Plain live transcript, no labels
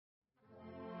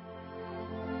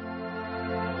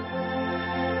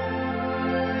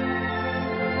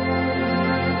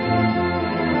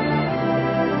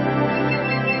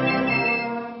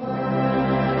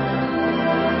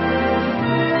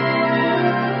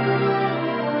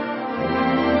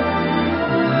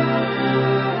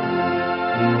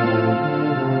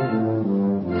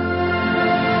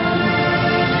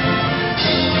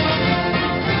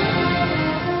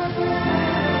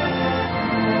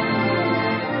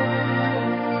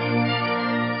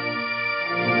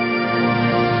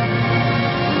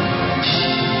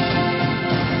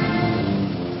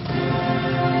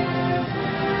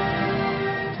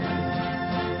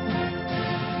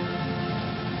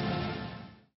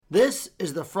This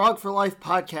is the Frog for Life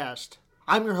podcast.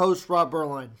 I'm your host, Rob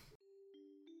Berline.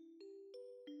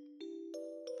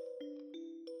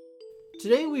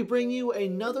 Today we bring you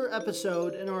another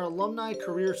episode in our Alumni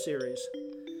Career Series.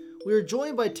 We are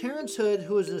joined by Terrence Hood,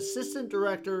 who is an Assistant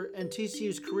Director in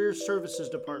TCU's Career Services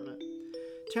Department.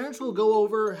 Terrence will go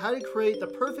over how to create the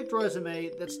perfect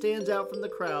resume that stands out from the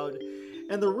crowd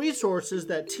and the resources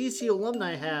that TCU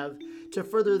alumni have to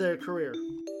further their career.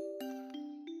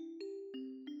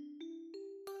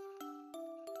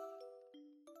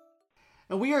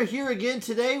 And we are here again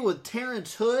today with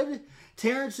Terrence Hood.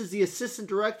 Terrence is the Assistant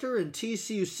Director in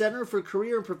TCU Center for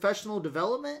Career and Professional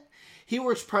Development. He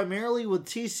works primarily with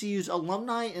TCU's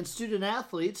alumni and student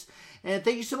athletes. And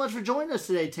thank you so much for joining us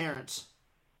today, Terrence.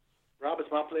 Rob, it's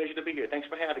my pleasure to be here. Thanks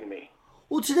for having me.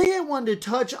 Well, today I wanted to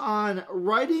touch on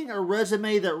writing a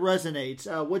resume that resonates,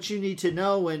 what you need to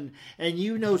know. And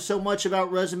you know so much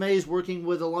about resumes working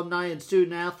with alumni and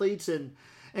student athletes. And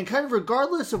kind of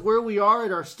regardless of where we are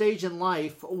at our stage in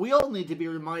life, we all need to be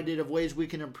reminded of ways we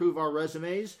can improve our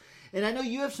resumes. And I know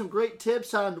you have some great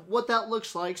tips on what that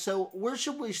looks like. So where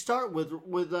should we start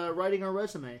with writing our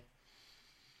resume?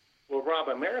 Well, Rob,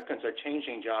 Americans are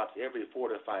changing jobs every 4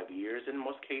 to 5 years in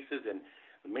most cases, and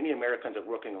many Americans are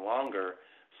working longer.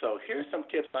 So here's some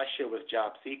tips I share with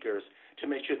job seekers to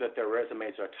make sure that their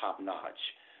resumes are top-notch.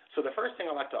 So the first thing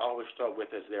I like to always start with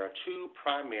is there are two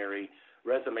primary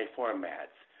resume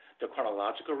formats. The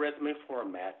chronological resume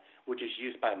format, which is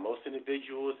used by most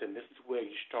individuals, and this is where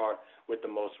you start with the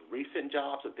most recent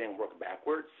jobs and then work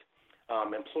backwards.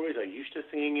 Employers are used to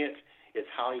seeing it. It's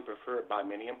highly preferred by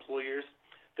many employers.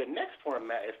 The next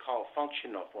format is called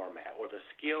functional format, or the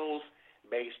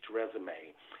skills-based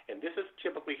resume. And this is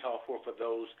typically helpful for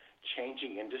those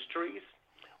changing industries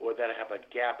or that have a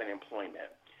gap in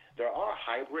employment. There are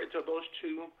hybrids of those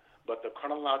two, but the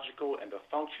chronological and the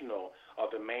functional are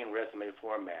the main resume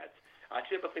formats. I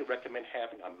typically recommend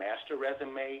having a master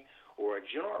resume or a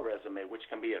general resume, which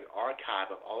can be an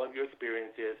archive of all of your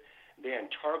experiences.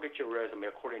 Then target your resume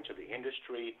according to the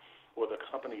industry or the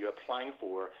company you're applying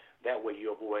for. That way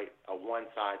you avoid a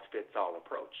one-size-fits-all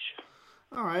approach.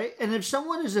 All right. And if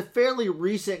someone is a fairly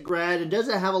recent grad and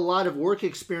doesn't have a lot of work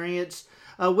experience,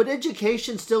 would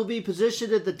education still be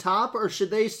positioned at the top, or should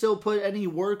they still put any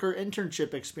work or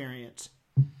internship experience?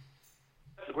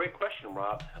 That's a great question,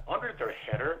 Rob. Under their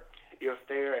header, if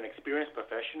they're an experienced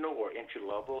professional or entry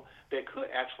level, they could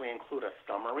actually include a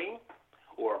summary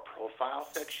or a profile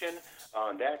section.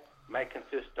 That might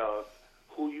consist of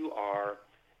who you are,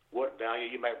 what value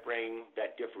you might bring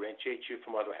that differentiates you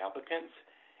from other applicants.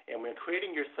 And when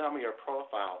creating your summary or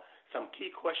profile, some key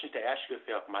questions to ask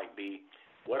yourself might be,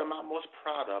 what am I most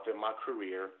proud of in my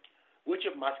career? Which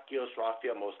of my skills do I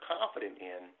feel most confident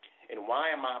in? And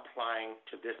why am I applying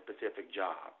to this specific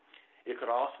job? It could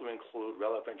also include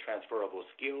relevant transferable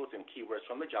skills and keywords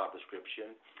from the job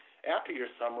description. After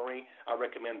your summary, I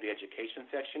recommend the education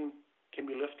section can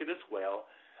be listed as well.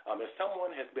 If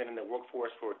someone has been in the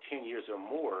workforce for 10 years or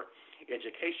more,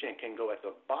 education can go at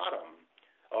the bottom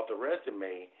of the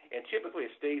resume, and typically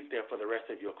it stays there for the rest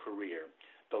of your career.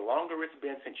 The longer it's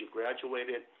been since you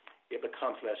graduated, it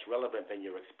becomes less relevant than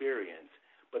your experience.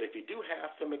 But if you do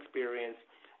have some experience,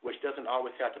 which doesn't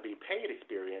always have to be paid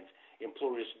experience,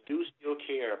 employers do still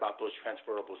care about those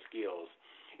transferable skills.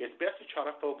 It's best to try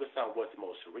to focus on what's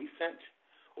most recent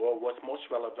or what's most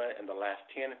relevant in the last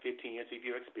 10 to 15 years of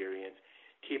your experience.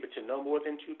 Keep it to no more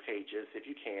than 2 pages if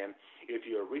you can. If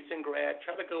you're a recent grad,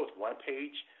 try to go with 1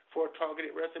 page for a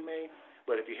targeted resume.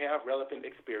 But if you have relevant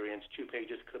experience, 2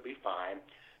 pages could be fine.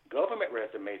 Government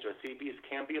resumes or CVs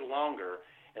can be longer,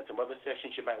 and some other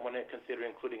sections you might want to consider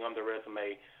including on the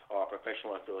resume are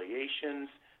professional affiliations,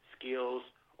 skills,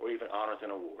 or even honors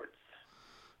and awards.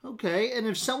 Okay, and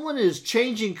if someone is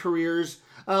changing careers,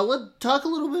 let's talk a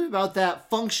little bit about that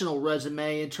functional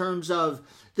resume in terms of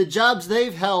the jobs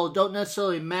they've held don't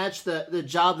necessarily match the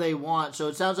job they want. So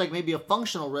it sounds like maybe a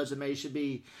functional resume should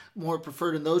be more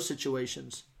preferred in those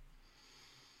situations.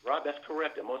 Rob, that's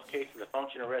correct. In most cases, a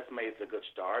functional resume is a good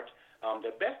start.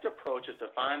 The best approach is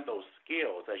to find those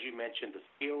skills, as you mentioned, the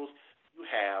skills you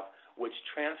have which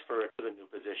transfer to the new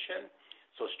position.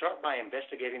 So start by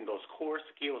investigating those core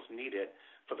skills needed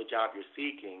for the job you're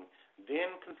seeking.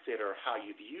 Then consider how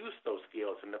you've used those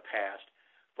skills in the past.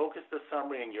 Focus the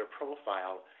summary in your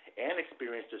profile and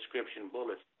experience description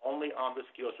bullets only on the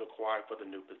skills required for the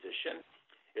new position.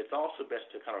 It's also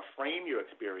best to kind of frame your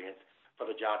experience for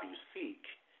the job you seek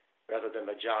rather than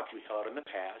the jobs you held in the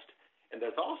past. And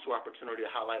there's also opportunity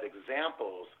to highlight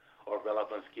examples of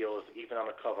relevant skills even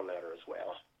on a cover letter as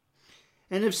well.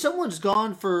 And if someone's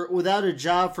gone for without a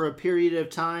job for a period of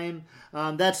time,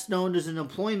 that's known as an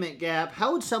employment gap.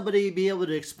 How would somebody be able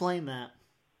to explain that?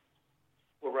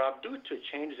 Well, Rob, due to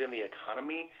changes in the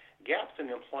economy, gaps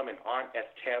in employment aren't as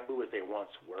taboo as they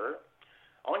once were.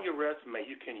 On your resume,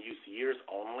 you can use years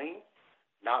only,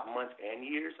 not months and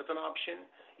years as an option.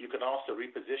 You can also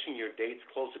reposition your dates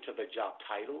closer to the job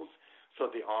titles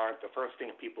so they aren't the first thing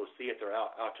people see if they're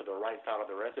out to the right side of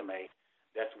the resume.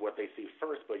 That's what they see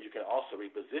first, but you can also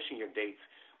reposition your dates,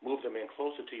 move them in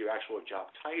closer to your actual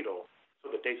job title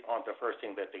so the dates aren't the first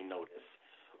thing that they notice.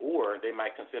 Or they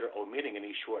might consider omitting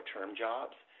any short-term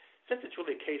jobs. Since it's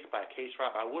really case-by-case,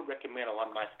 Rob, I would recommend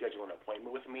alumni schedule an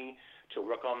appointment with me to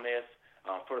work on this.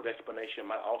 Further explanation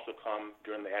might also come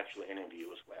during the actual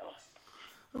interview as well.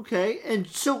 Okay, and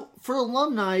so for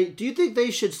alumni, do you think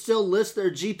they should still list their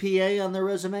GPA on their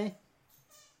resume?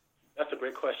 That's a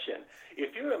great question.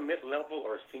 If you're a mid-level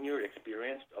or senior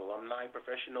experienced alumni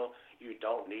professional, you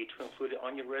don't need to include it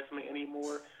on your resume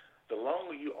anymore. The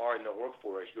longer you are in the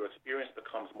workforce, your experience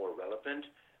becomes more relevant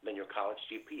than your college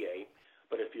GPA.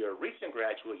 But if you're a recent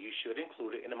graduate, you should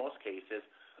include it in most cases,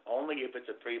 only if it's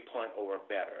a 3.0 or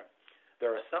better.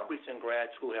 There are some recent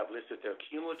grads who have listed their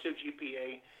cumulative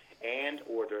GPA and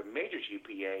or their major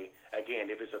GPA, again,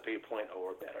 if it's a 3.0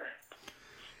 or better.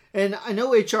 And I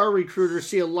know HR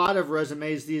recruiters see a lot of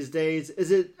resumes these days.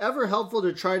 Is it ever helpful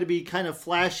to try to be kind of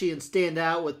flashy and stand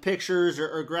out with pictures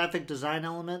or graphic design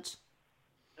elements?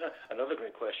 Another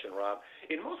great question, Rob.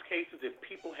 In most cases, if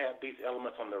people have these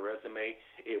elements on their resume,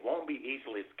 it won't be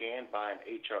easily scanned by an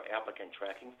HR applicant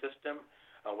tracking system,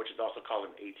 which is also called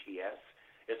an ATS.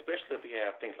 Especially if you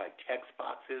have things like text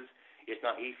boxes, it's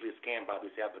not easily scanned by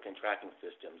these applicant tracking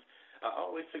systems. I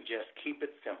always suggest keep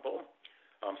it simple.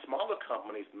 Smaller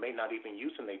companies may not even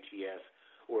use an ATS,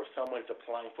 or if someone is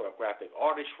applying for a graphic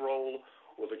artist role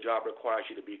or the job requires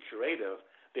you to be creative,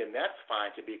 then that's fine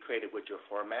to be creative with your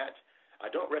format. I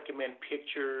don't recommend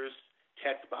pictures,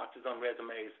 text boxes on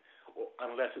resumes,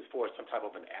 unless it's for some type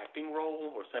of an acting role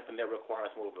or something that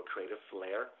requires more of a creative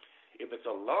flair. If it's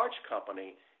a large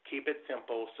company, keep it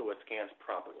simple so it scans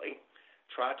properly.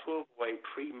 Try to avoid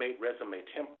pre-made resume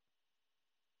templates.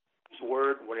 Use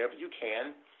Word whenever you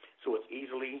can so it's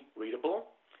easily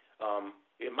readable.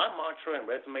 In my mantra in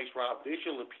resumes, Rob,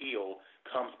 visual appeal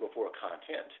comes before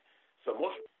content. So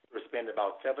most people spend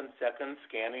about 7 seconds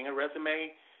scanning a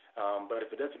resume, but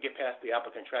if it doesn't get past the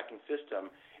applicant tracking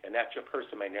system, an actual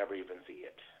person may never even see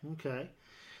it. Okay.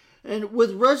 And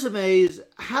with resumes,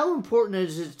 how important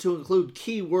is it to include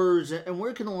keywords, and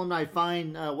where can alumni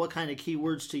find what kind of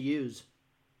keywords to use?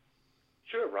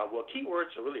 Sure, Rob. Well,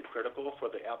 keywords are really critical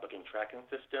for the applicant tracking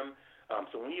system.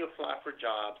 So when you apply for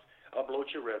jobs,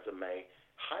 upload your resume,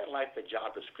 highlight the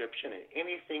job description, and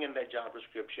anything in that job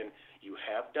description you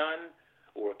have done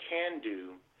or can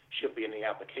do should be in the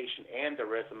application and the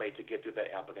resume to get through that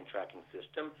applicant tracking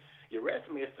system. Your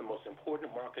resume is the most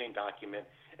important marketing document,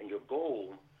 and your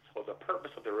goal or the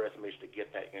purpose of the resume is to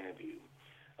get that interview.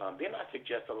 Then I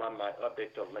suggest alumni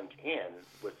update their LinkedIn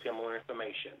with similar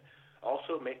information.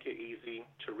 Also, make it easy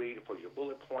to read for your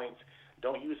bullet points.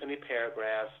 Don't use any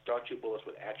paragraphs. Start your bullets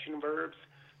with action verbs.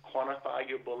 Quantify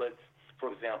your bullets.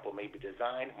 For example, maybe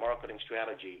design marketing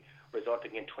strategy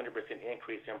resulting in 20%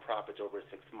 increase in profits over 6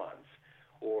 months.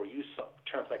 Or use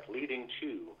terms like leading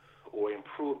to or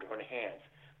improved or enhanced.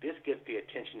 This gets the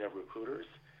attention of recruiters.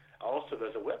 Also,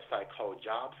 there's a website called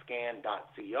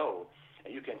jobscan.co,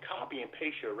 and you can copy and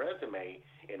paste your resume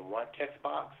in one text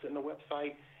box in the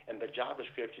website and the job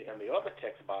description in the other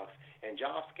text box, and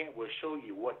JobScan will show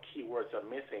you what keywords are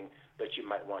missing that you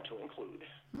might want to include.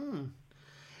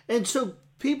 And so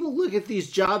people look at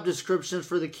these job descriptions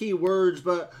for the keywords,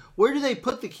 but where do they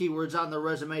put the keywords on the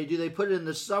resume? Do they put it in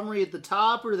the summary at the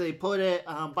top, or do they put it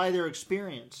by their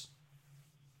experience?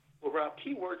 Well, Rob,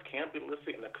 keywords can be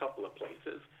listed in a couple of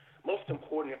places. Most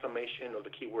important information or the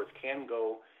keywords can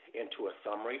go into a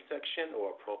summary section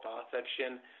or a profile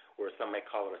section, or some may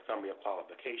call it a summary of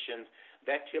qualifications.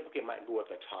 That typically might go at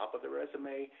the top of the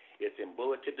resume. It's in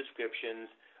bulleted descriptions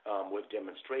with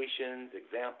demonstrations,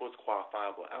 examples,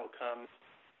 quantifiable outcomes.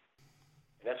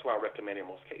 And that's what I recommend in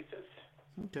most cases.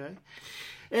 Okay.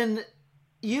 And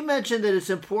you mentioned that it's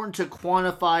important to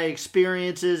quantify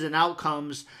experiences and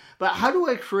outcomes, but how do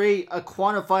I create a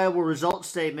quantifiable result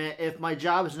statement if my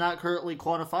job is not currently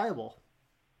quantifiable?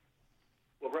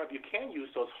 Well, Rob, you can use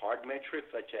those hard metrics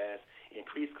such as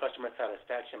increased customer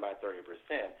satisfaction by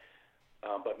 30%,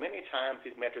 but many times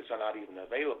these metrics are not even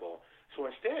available. So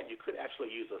instead, you could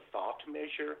actually use a soft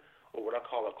measure or what I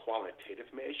call a qualitative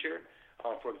measure.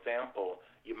 For example,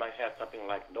 you might have something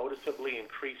like noticeably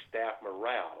increased staff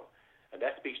morale, and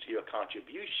that speaks to your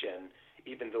contribution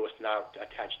even though it's not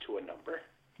attached to a number.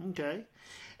 Okay.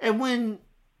 And when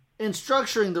in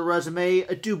structuring the resume,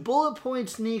 do bullet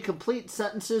points need complete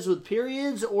sentences with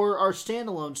periods, or are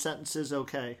standalone sentences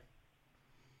okay?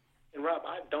 And Rob,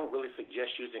 I don't really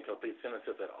suggest using complete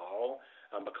sentences at all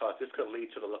because this could lead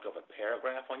to the look of a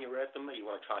paragraph on your resume. You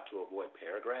want to try to avoid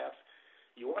paragraphs.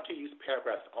 You want to use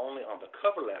paragraphs only on the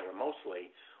cover letter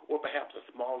mostly, or perhaps a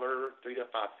smaller 3 to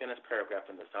 5 sentence paragraph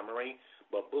in the summary,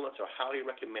 but bullets are highly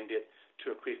recommended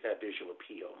to increase that visual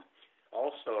appeal.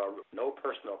 Also, no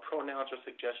personal pronouns are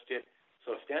suggested,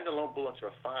 so standalone bullets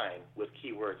are fine with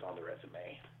keywords on the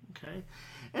resume. Okay.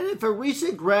 And if a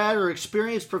recent grad or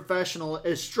experienced professional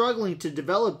is struggling to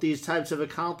develop these types of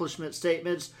accomplishment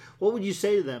statements, what would you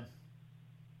say to them?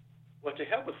 Well, to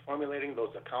help with formulating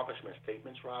those accomplishment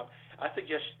statements, Rob, I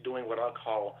suggest doing what I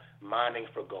call mining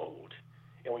for gold.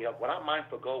 And when I mine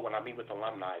for gold, when I meet with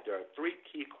alumni, there are 3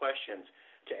 key questions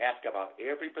to ask about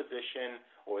every position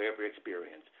or every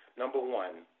experience. Number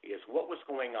 1 is what was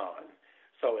going on?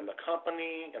 So in the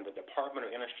company, in the department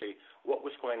or industry, what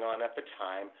was going on at the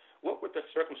time? What were the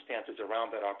circumstances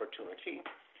around that opportunity?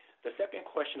 The second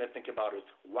question to think about is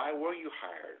why were you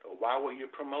hired or why were you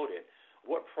promoted?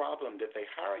 What problem did they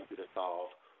hire you to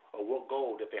solve or what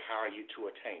goal did they hire you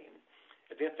to attain?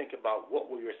 And then think about what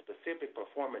were your specific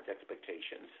performance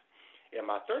expectations. And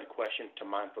my third question to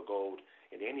mine for gold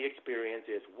in any experience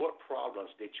is what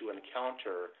problems did you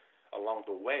encounter along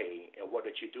the way and what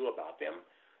did you do about them?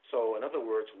 So in other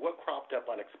words, what cropped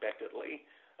up unexpectedly?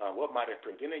 What might have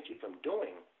prevented you from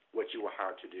doing what you were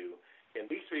hired to do? And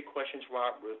these 3 questions,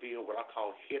 Rob, reveal what I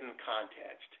call hidden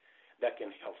context that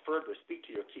can help further speak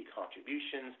to your key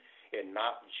contributions and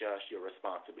not just your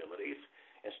responsibilities.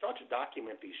 And start to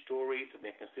document these stories and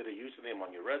then consider using them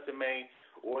on your resume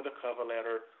or the cover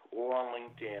letter or on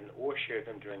LinkedIn or share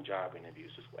them during job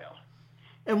interviews as well.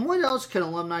 And what else can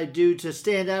alumni do to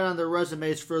stand out on their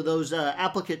resumes for those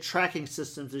applicant tracking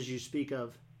systems as you speak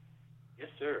of? Yes,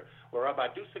 sir. Well, Rob,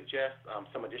 I do suggest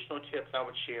some additional tips I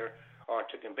would share are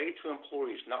to convey to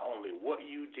employees not only what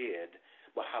you did,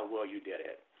 but how well you did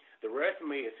it. The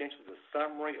resume is essentially the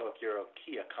summary of your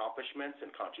key accomplishments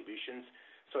and contributions,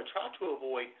 so try to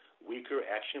avoid weaker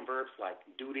action verbs like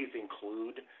duties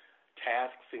include,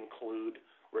 tasks include,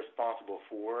 responsible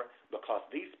for, because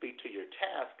these speak to your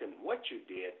task and what you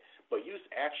did, but use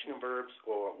action verbs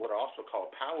or what are also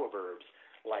called power verbs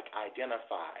like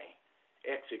identify,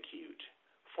 execute,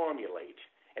 formulate,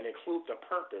 and include the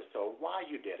purpose, so why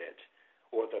you did it,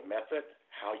 or the method,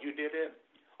 how you did it,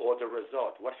 or the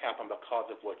result, what happened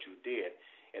because of what you did.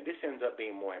 And this ends up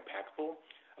being more impactful.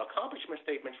 Accomplishment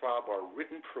statements, Rob, are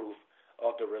written proof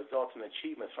of the results and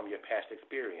achievements from your past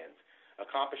experience.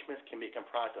 Accomplishments can be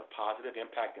comprised of positive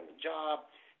impact in the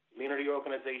job, community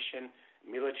organization,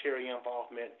 military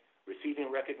involvement,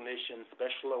 receiving recognition,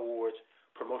 special awards,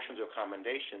 promotions or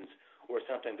commendations, or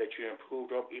something that you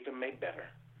improved or even made better.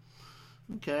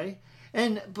 Okay.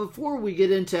 And before we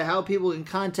get into how people can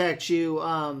contact you,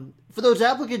 for those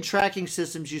applicant tracking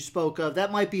systems you spoke of,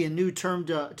 that might be a new term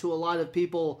to a lot of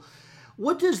people.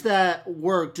 What does that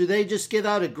work? Do they just give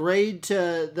out a grade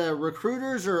to the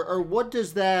recruiters, or what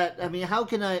does that? I mean, how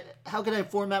can I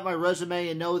format my resume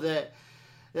and know that?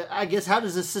 I guess how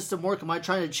does the system work? Am I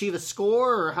trying to achieve a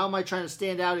score, or how am I trying to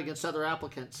stand out against other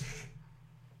applicants?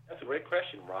 That's a great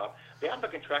question, Rob. The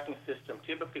applicant tracking system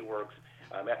typically works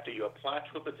after you apply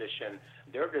to a position.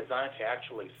 They're designed to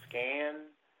actually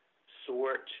scan,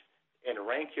 sort, and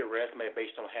rank your resume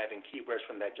based on having keywords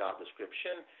from that job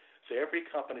description. So every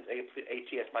company's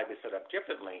ATS might be set up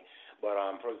differently, but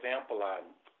for example,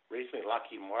 recently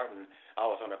Lockheed Martin, I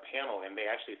was on a panel and they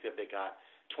actually said they got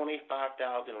 25,000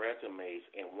 resumes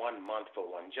in 1 month for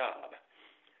one job.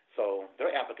 So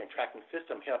their applicant tracking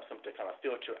system helps them to kind of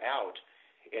filter out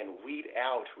and weed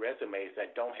out resumes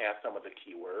that don't have some of the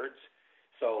keywords.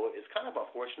 So it's kind of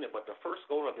unfortunate, but the first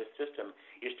goal of this system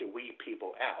is to weed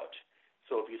people out.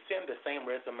 So if you send the same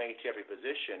resume to every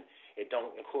position, it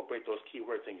don't incorporate those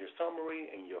keywords in your summary,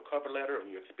 in your cover letter, in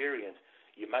your experience,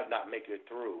 you might not make it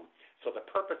through. So the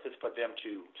purpose is for them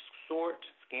to sort,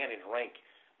 scan, and rank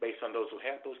based on those who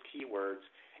have those keywords.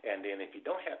 And then if you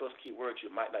don't have those keywords, you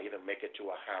might not even make it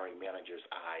to a hiring manager's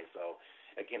eye. So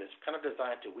again, it's kind of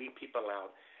designed to weed people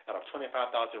out. Out of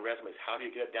 25,000 resumes, how do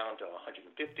you get down to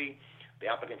 150? The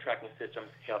applicant tracking system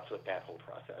helps with that whole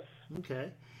process.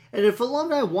 Okay. And if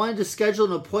alumni wanted to schedule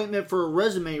an appointment for a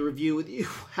resume review with you,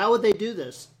 how would they do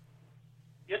this?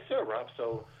 Yes, sir, Rob.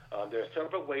 So there are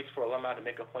several ways for alumni to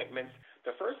make appointments.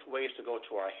 The first way is to go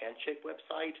to our Handshake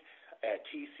website at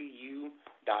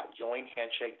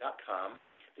tcu.joinhandshake.com.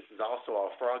 This is also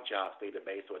our Frog Jobs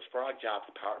database, so it's Frog Jobs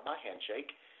powered by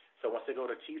Handshake. So once they go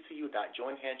to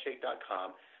tcu.joinhandshake.com,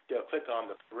 they'll click on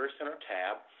the Career Center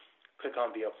tab, click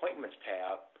on the Appointments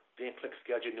tab, then click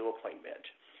Schedule New Appointment.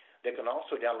 They can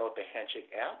also download the Handshake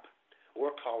app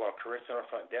or call our Career Center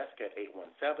front desk at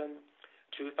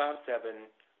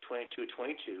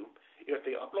 817-257-2222. If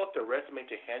they upload their resume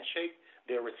to Handshake,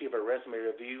 they'll receive a resume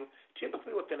review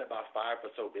typically within about 5 or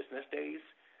so business days.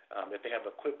 If they have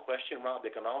a quick question, Rob, they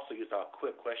can also use our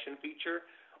quick question feature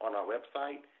on our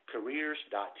website,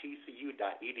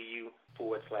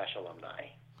 careers.tcu.edu/alumni.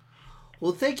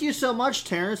 Well, thank you so much,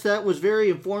 Terrence. That was very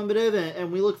informative,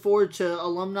 and we look forward to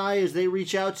alumni as they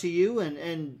reach out to you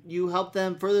and you help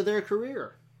them further their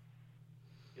career.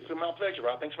 It's been my pleasure,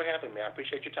 Rob. Thanks for having me. I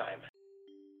appreciate your time.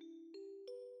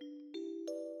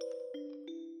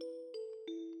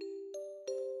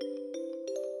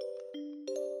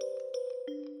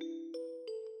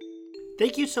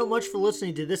 Thank you so much for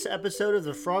listening to this episode of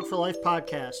the Frog for Life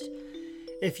podcast.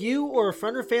 If you or a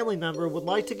friend or family member would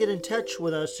like to get in touch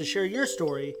with us to share your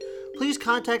story, please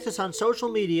contact us on social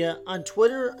media on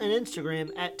Twitter and Instagram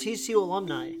at TCU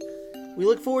Alumni. We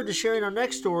look forward to sharing our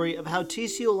next story of how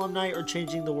TCU alumni are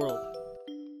changing the world.